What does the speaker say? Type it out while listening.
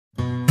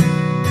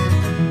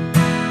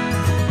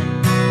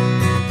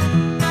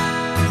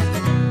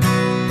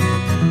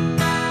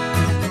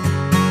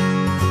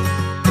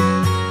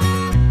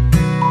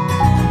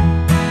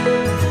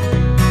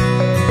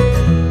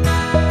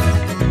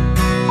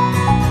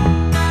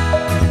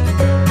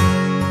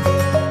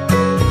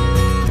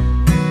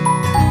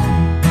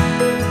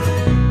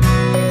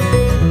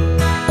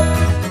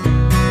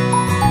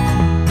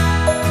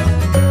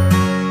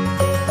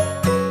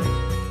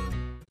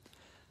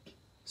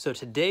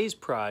So today's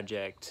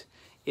project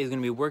is going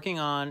to be working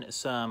on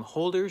some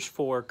holders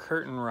for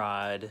curtain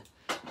rods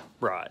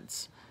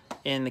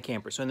in the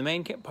camper. So in the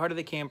main part of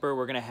the camper,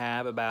 we're going to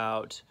have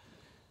about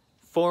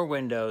 4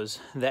 windows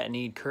that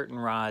need curtain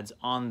rods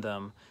on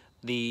them.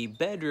 The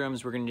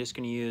bedrooms, we're just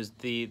going to use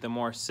the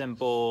more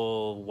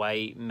simple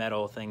white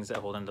metal things that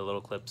hold into little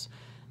clips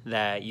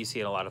that you see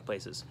at a lot of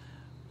places.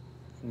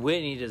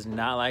 Whitney does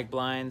not like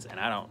blinds,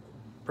 and I don't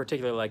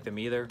particularly like them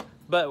either,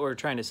 but we're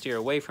trying to steer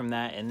away from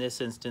that in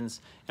this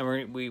instance,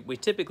 and we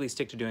typically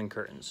stick to doing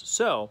curtains.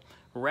 So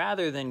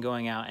rather than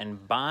going out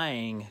and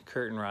buying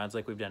curtain rods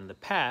like we've done in the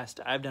past,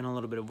 I've done a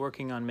little bit of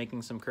working on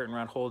making some curtain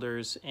rod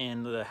holders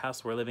in the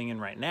house we're living in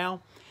right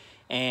now.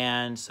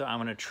 And so I'm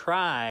gonna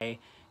try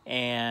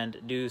and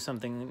do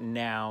something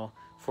now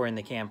for in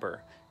the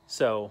camper.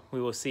 So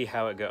we will see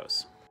how it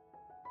goes.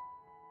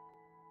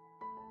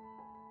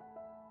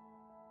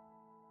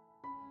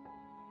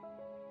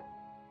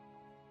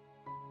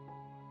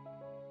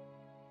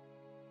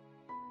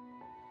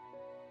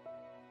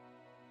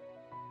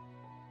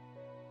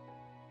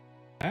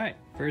 All right,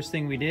 first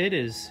thing we did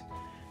is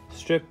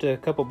stripped a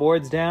couple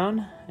boards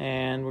down,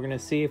 and we're gonna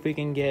see if we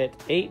can get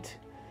 8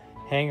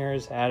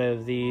 hangers out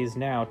of these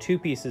now 2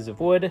 pieces of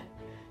wood.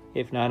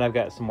 If not, I've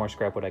got some more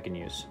scrap wood I can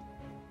use.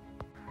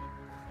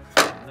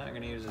 I'm not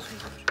gonna use this one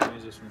first, I'm gonna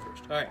use this one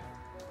first. All right.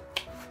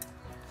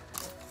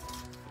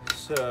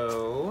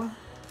 So,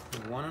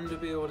 we want them to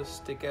be able to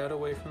stick out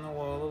away from the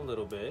wall a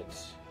little bit.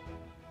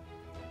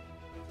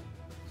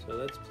 So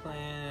let's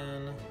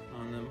plan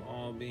on them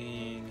all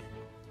being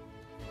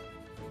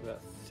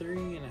about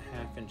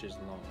 3.5 inches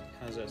long.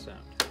 How's that sound?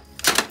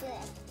 Good.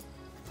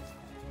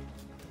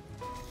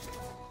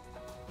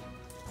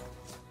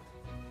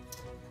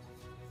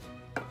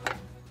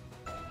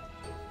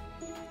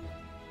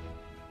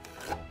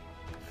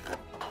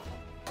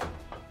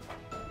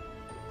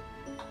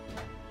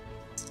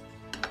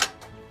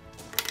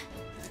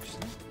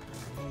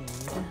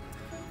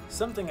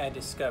 Something I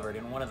discovered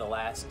in one of the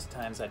last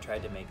times I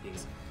tried to make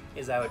these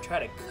is I would try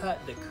to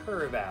cut the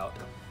curve out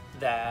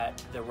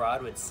that the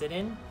rod would sit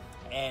in,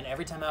 and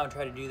every time I would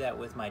try to do that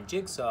with my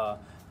jigsaw,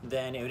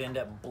 then it would end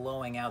up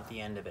blowing out the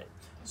end of it.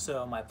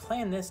 So my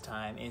plan this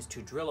time is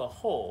to drill a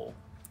hole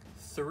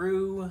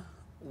through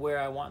where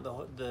I want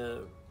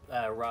the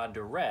rod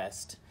to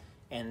rest,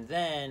 and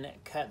then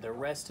cut the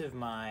rest of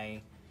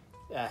my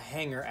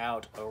hanger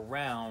out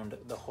around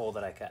the hole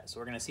that I cut. So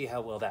we're gonna see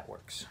how well that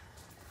works.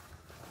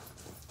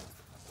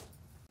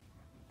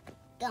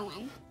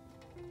 Going.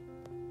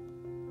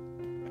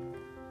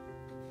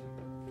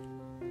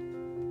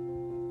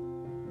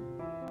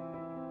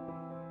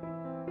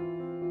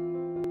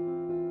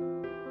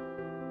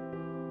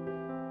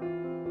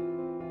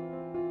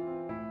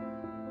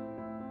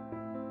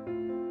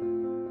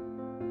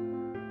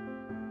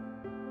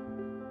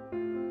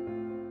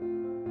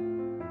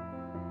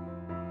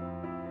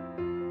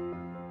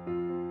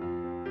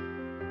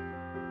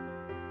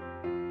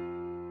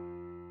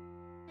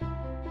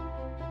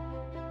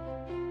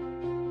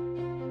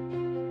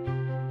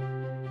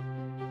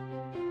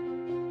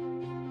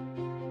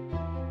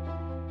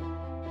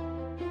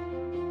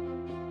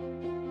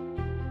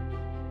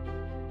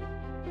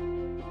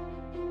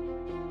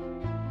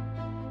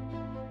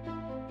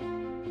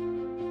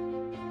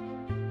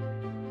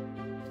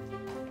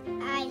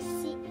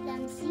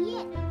 See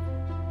it?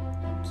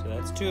 So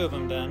that's 2 of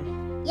them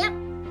done. Yep.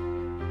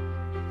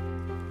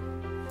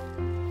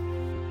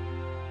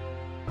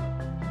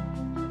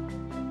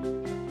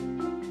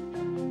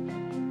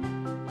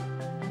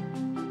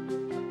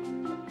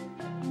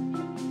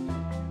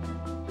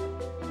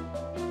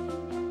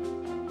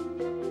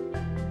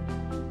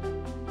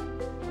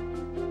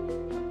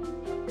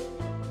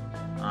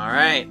 All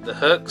right, the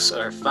hooks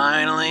are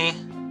finally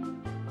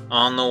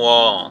on the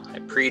wall. I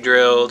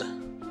pre-drilled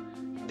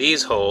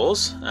these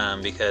holes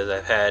because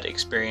I've had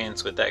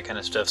experience with that kind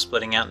of stuff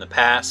splitting out in the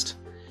past,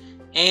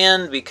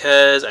 and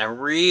because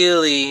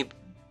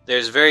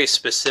there's very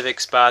specific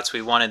spots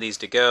we wanted these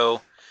to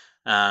go,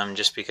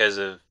 just because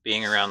of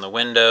being around the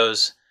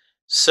windows.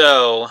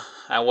 So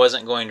I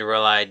wasn't going to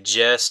rely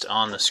just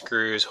on the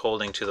screws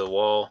holding to the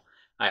wall.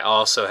 I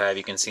also have,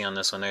 you can see on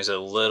this one, there's a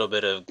little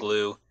bit of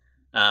glue.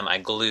 I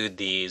glued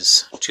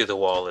these to the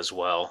wall as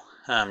well,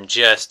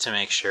 just to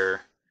make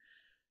sure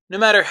no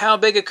matter how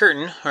big a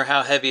curtain or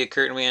how heavy a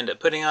curtain we end up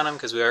putting on them,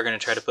 because we are going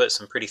to try to put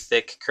some pretty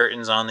thick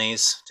curtains on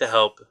these to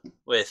help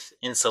with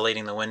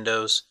insulating the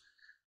windows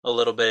a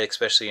little bit,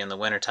 especially in the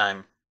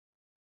wintertime,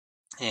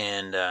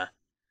 and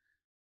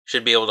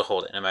should be able to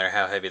hold it no matter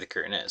how heavy the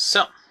curtain is.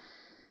 So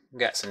we've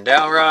got some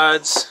dowel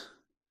rods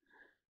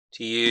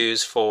to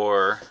use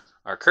for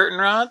our curtain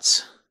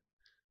rods.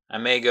 I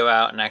may go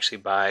out and actually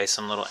buy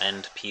some little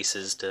end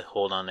pieces to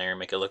hold on there and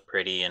make it look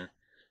pretty and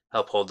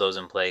help hold those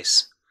in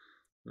place.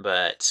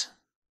 But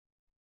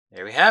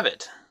there we have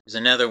it. There's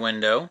another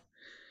window.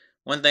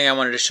 One thing I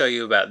wanted to show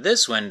you about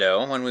this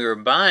window, when we were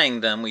buying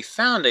them, we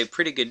found a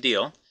pretty good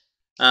deal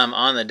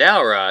on the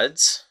dowel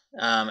rods,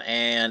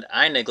 and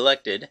I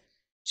neglected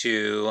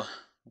to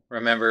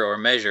remember or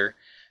measure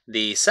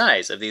the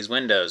size of these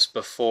windows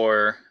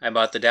before I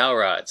bought the dowel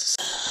rods.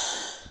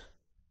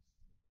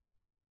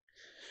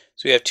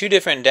 So we have two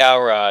different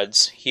dowel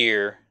rods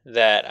here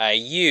that I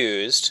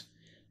used.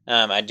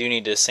 I do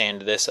need to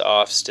sand this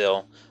off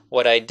still.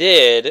 What I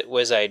did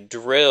was I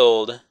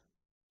drilled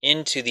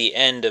into the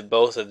end of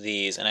both of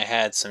these, and I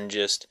had some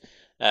just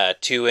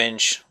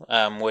 2-inch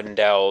wooden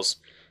dowels,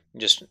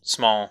 just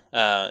small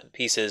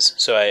pieces.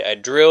 So I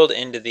drilled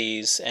into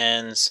these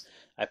ends.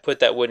 I put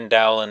that wooden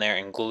dowel in there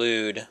and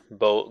glued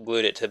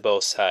it to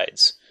both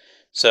sides.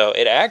 So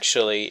it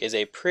actually is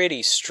a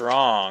pretty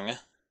strong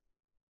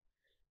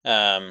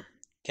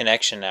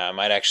connection now. I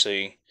might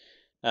actually,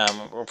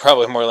 we're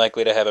probably more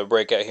likely to have a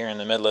breakout here in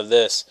the middle of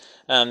this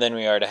than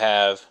we are to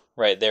have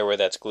right there where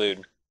that's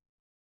glued.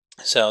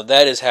 So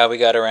that is how we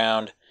got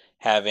around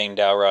having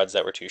dowel rods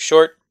that were too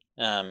short.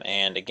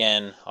 And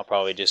again, I'll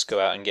probably just go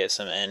out and get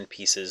some end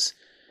pieces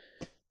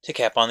to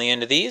cap on the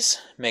end of these,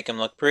 make them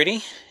look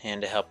pretty,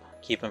 and to help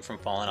keep them from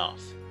falling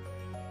off.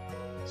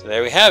 So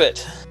there we have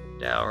it.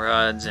 Dowel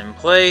rods in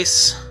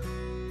place,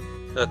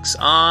 hooks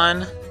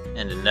on,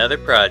 and another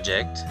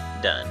project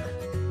done.